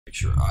Make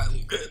sure I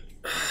look good.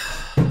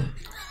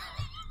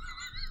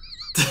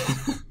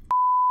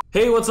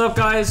 Hey, what's up,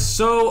 guys?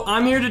 So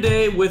I'm here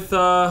today with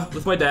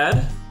my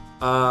dad.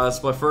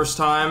 It's my first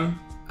time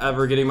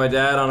ever getting my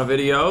dad on a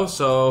video,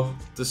 so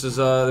this is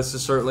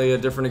certainly a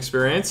different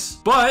experience.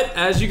 But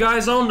as you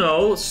guys all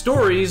know,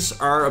 stories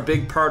are a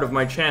big part of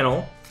my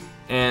channel,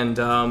 and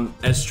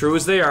as true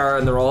as they are,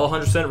 and they're all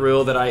 100%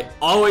 real, that I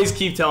always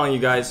keep telling you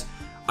guys,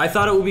 I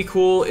thought it would be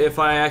cool if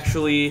I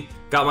actually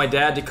got my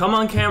dad to come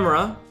on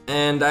camera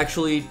and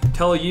actually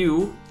tell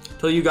you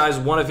guys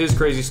one of his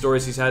crazy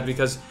stories he's had,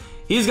 because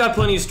he's got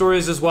plenty of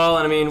stories as well,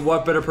 and I mean,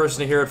 what better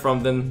person to hear it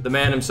from than the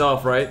man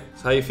himself, right?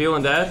 So how you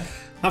feeling, Dad?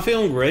 I'm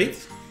feeling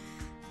great.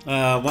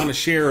 I want to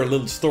share a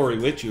little story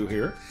with you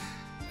here.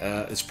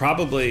 It's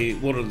probably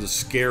one of the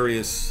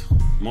scariest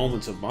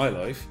moments of my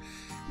life.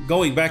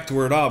 Going back to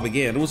where it all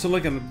began, it was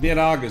like a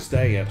mid-August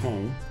day at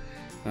home.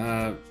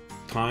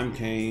 Time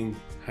came,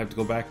 had to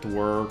go back to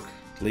work,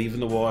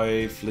 leaving the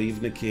wife,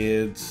 leaving the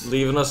kids.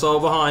 Leaving us all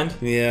behind.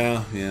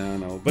 Yeah, I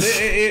know. But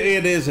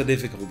it is a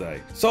difficult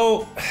day.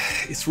 So,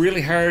 it's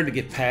really hard to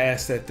get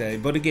past that day.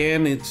 But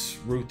again, it's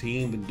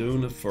routine. Been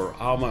doing it for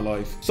all my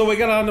life. So we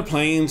got on the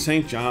plane,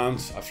 St.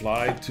 John's. I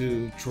fly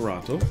to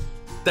Toronto.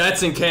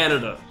 That's in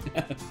Canada.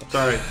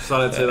 Sorry,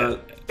 thought I'd say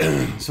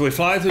that. So we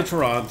fly to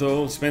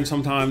Toronto, spend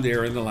some time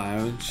there in the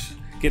lounge,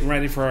 getting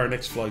ready for our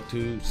next flight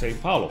to Sao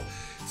Paulo.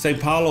 Sao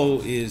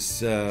Paulo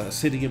is a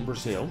city in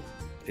Brazil.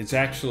 It's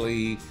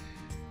actually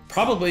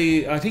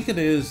probably, I think it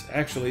is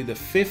actually the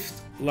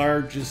 5th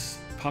largest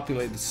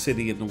populated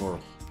city in the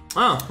world.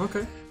 Oh,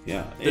 okay.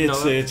 Yeah,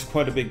 it's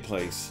quite a big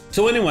place.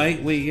 So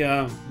anyway,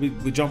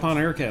 we jump on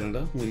Air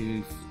Canada.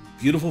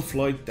 Beautiful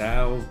flight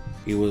down.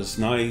 It was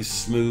nice,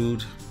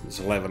 smooth. It's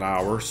 11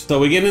 hours. So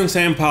we get in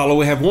Sao Paulo.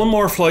 We have one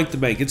more flight to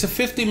make. It's a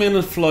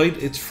 50-minute flight.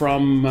 It's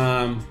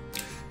from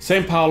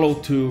Sao Paulo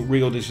to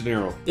Rio de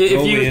Janeiro.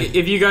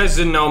 If you guys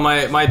didn't know,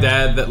 my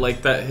dad,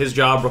 that his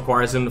job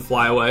requires him to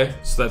fly away,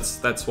 so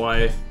that's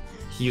why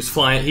he's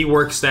flying. He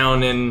works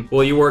down in,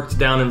 well, you worked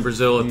down in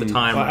Brazil at the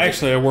time. Well, right?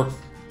 Actually, I worked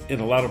in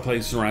a lot of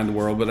places around the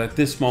world, but at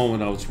this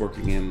moment I was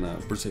working in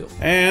Brazil.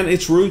 And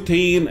it's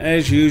routine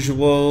as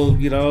usual.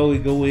 You know, we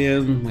go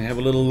in, we have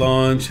a little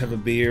lunch, have a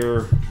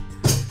beer.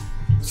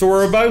 So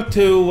we're about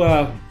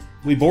to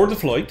we board the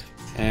flight,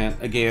 and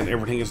again,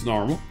 everything is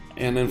normal.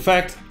 And in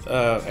fact,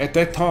 at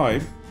that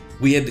time,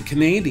 we had the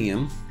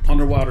Canadian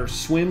underwater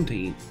swim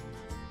team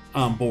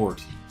on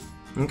board.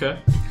 Okay.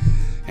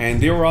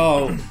 And they were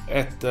all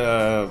at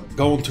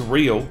going to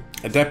Rio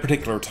at that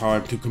particular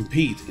time to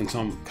compete in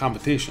some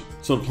competition.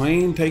 So the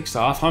plane takes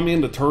off. I'm in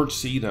the 3rd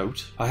seat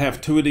out. I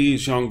have 2 of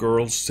these young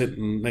girls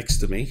sitting next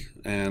to me,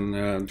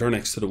 and they're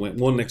next to the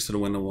window, one next to the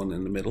window, one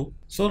in the middle.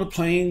 So the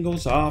plane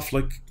goes off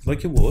like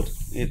it would.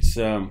 It's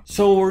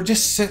so we're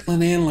just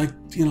settling in, like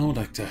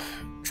to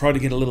try to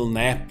get a little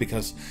nap,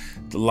 because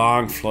the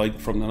long flight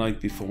from the night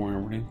before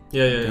and everything.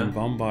 Yeah. And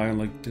I'm by and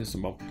like this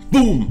and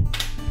boom,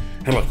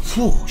 and like,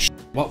 whew,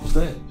 what was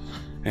that?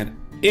 And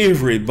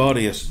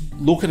everybody is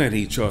looking at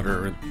each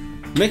other,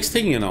 and next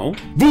thing you know,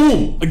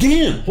 boom,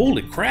 again,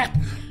 holy crap.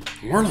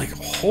 And we're like,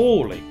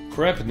 holy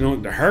crap,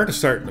 and the heart is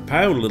starting to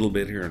pound a little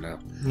bit here now.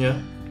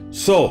 Yeah.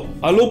 So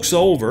I looks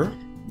over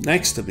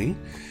next to me,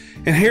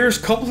 and here's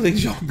a couple of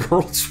these young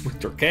girls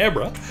with their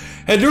camera,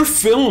 and they're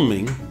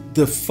filming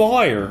the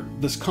fire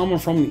that's coming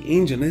from the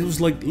engine. It was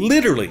like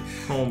literally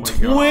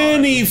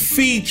 20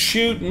 feet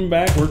shooting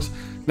backwards.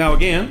 Now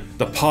again,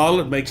 the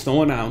pilot makes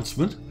no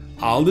announcement.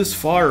 All this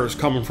fire is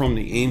coming from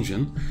the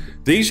engine.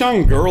 These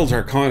young girls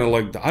are kind of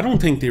like, I don't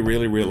think they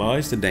really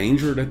realized the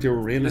danger that they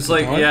were in. It's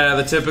like, yeah,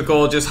 the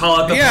typical just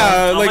holler at the phone.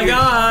 Oh my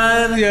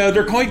God. Yeah,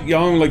 they're quite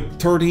young,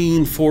 like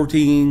 13,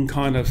 14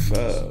 kind of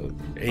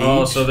age.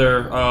 Oh, so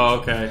they're,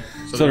 okay.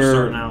 So they're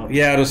starting out.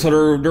 Yeah,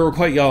 so they're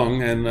quite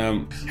young, and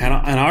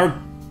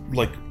our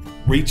like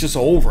reaches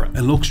over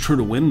and looks through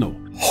the window.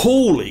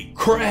 Holy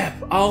crap!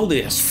 All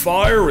this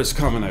fire is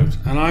coming out,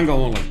 and I'm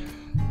going like,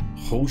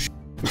 oh shit.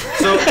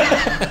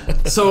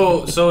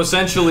 So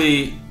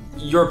essentially,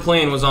 your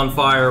plane was on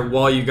fire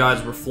while you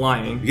guys were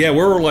flying. Yeah,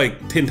 we're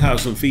like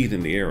 10,000 feet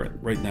in the air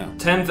right now.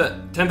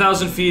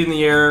 10,000 feet in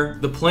the air.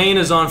 The plane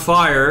is on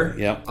fire.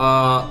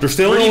 Yeah. There's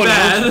still no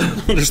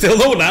announcement. There's still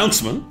no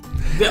announcement.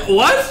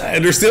 What?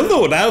 And there's still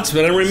no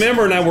announcement. And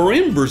remember, now we're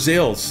in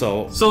Brazil,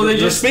 so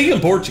they're speaking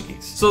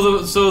Portuguese. So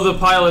the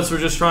pilots were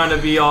just trying to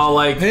be all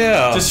like,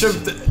 yeah.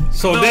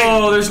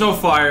 There's no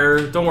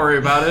fire. Don't worry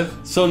about it.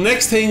 So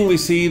next thing we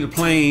see the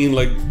plane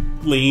like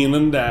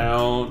leaning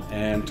down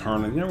and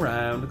turning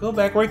around to go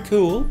back right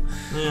cool.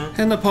 Yeah.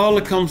 And the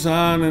pilot comes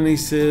on and he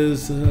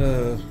says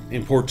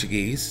in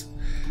Portuguese,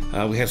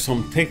 we have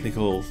some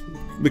mechanical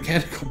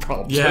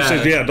problems. Yeah. I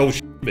said, yeah, don't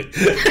shit me.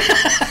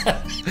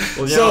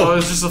 Well, yeah, so, it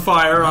was just a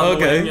fire on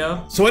the wing,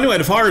 yeah. So anyway,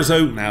 the fire is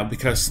out now,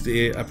 because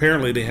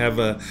apparently they have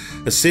a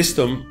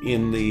system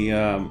in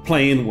the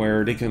plane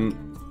where they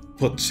can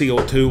put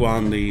CO2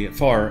 on the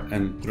fire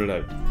and put it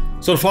out.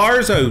 So the fire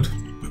is out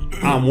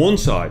on one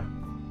side,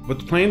 but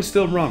the plane's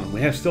still running.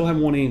 We still have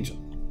one engine.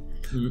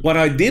 What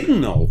I didn't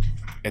know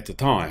at the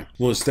time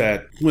was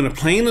that when a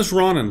plane is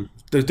running,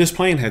 this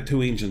plane had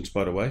 2 engines,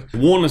 by the way.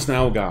 One is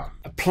now gone.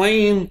 A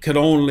plane could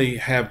only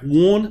have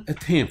 1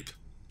 attempt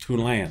to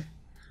land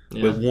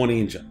with 1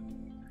 engine.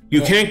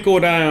 You can't go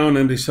down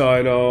and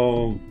decide,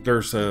 oh,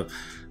 there's a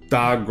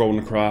dog going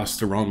across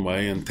the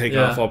runway and take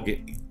off up.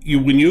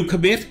 When you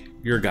commit,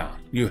 you're gone.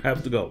 You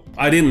have to go.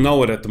 I didn't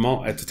know it at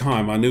the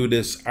time. I knew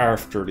this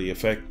after the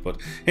effect. But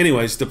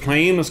anyways, the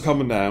plane is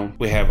coming down.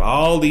 We have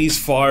all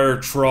these fire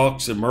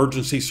trucks,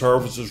 emergency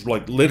services,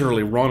 like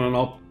literally running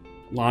up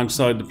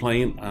alongside the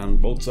plane on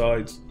both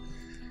sides.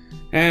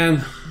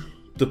 And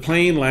the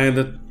plane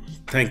landed.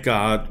 Thank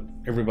God.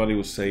 Everybody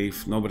was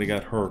safe. Nobody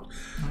got hurt.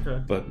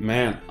 Okay. But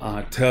man,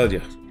 I tell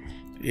you,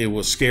 it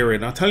was scary.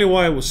 And I'll tell you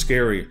why it was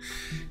scary.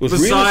 It was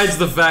Besides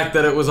the fact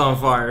that it was on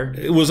fire.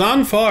 It was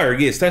on fire,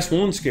 yes. That's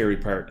one scary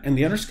part. And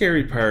the other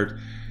scary part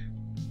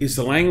is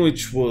the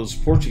language was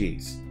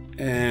Portuguese.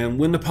 And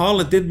when the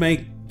pilot did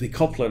make the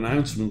couple of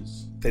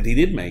announcements that he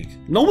did make,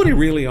 nobody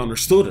really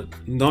understood it.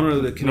 None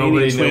of the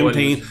Canadian swim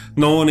team,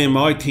 no one in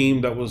my team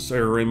that was,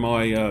 or in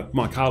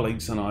my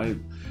colleagues and I,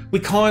 we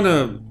kind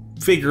of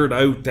figured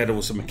out that it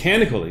was a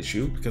mechanical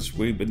issue because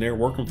we've been there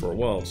working for a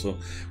while, so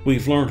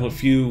we've learned a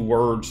few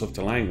words of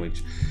the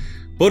language.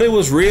 But it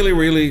was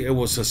really, it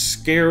was a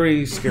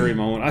scary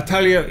moment. I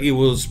tell you, it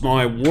was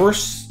my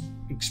worst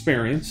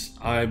experience.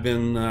 I've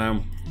been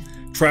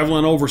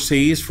traveling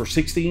overseas for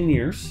 16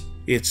 years.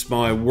 It's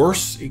my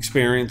worst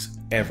experience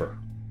ever.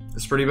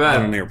 It's pretty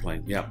bad. On an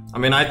airplane, yeah. I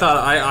mean, I thought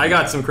I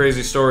got some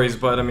crazy stories,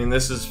 but I mean,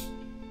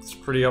 it's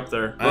pretty up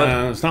there.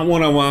 It's not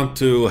one I want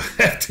to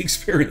have to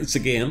experience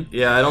again.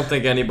 Yeah, I don't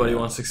think anybody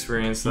wants to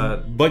experience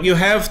that. But you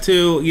have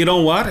to, you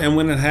know what? And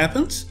when it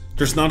happens,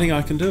 there's nothing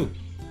I can do.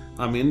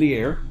 I'm in the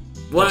air,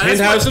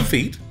 10,000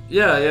 feet.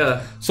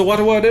 Yeah. So what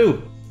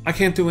do? I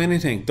can't do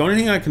anything. The only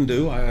thing I can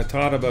do, I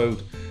thought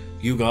about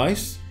you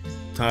guys,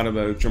 thought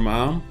about your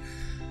mom,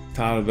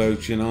 thought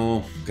about, you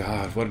know,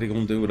 God, what are they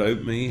going to do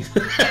without me?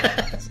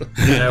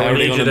 Yeah, we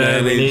need you,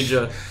 Dad. We need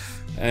you.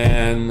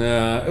 And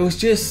it was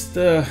just,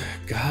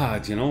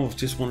 God, you know, it was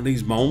just one of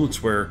these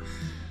moments where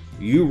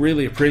you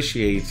really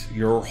appreciate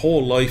your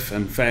whole life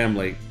and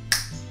family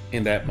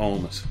in that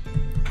moment.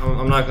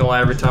 I'm not gonna lie,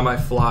 every time I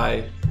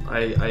fly,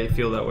 I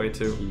feel that way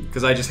too,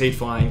 because I just hate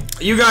flying.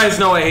 You guys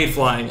know I hate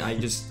flying.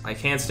 I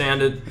can't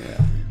stand it.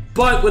 Yeah.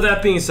 But with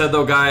that being said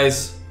though,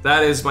 guys,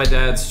 that is my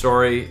dad's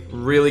story.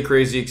 Really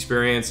crazy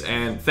experience,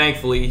 and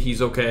thankfully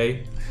he's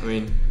okay. I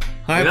mean,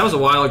 that was a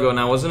while ago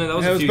now, wasn't it? That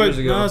was a few years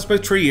ago. No, it's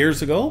about 3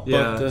 years ago.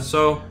 Yeah, but,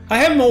 so... I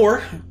have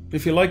more,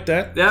 if you like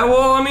that. Yeah,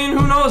 well, I mean,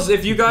 who knows?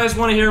 If you guys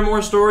want to hear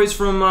more stories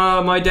from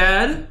my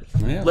dad,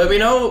 let me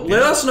know.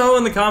 Let us know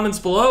in the comments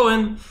below.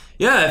 And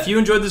yeah, if you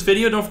enjoyed this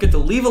video, don't forget to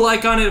leave a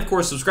like on it. Of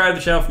course, subscribe to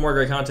the channel for more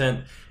great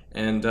content.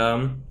 And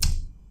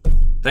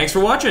thanks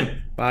for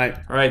watching. Bye.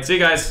 All right, see you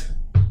guys.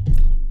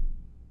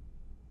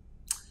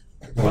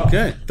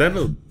 Okay.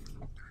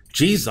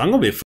 Jeez, I'm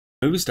going to be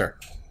a movie star.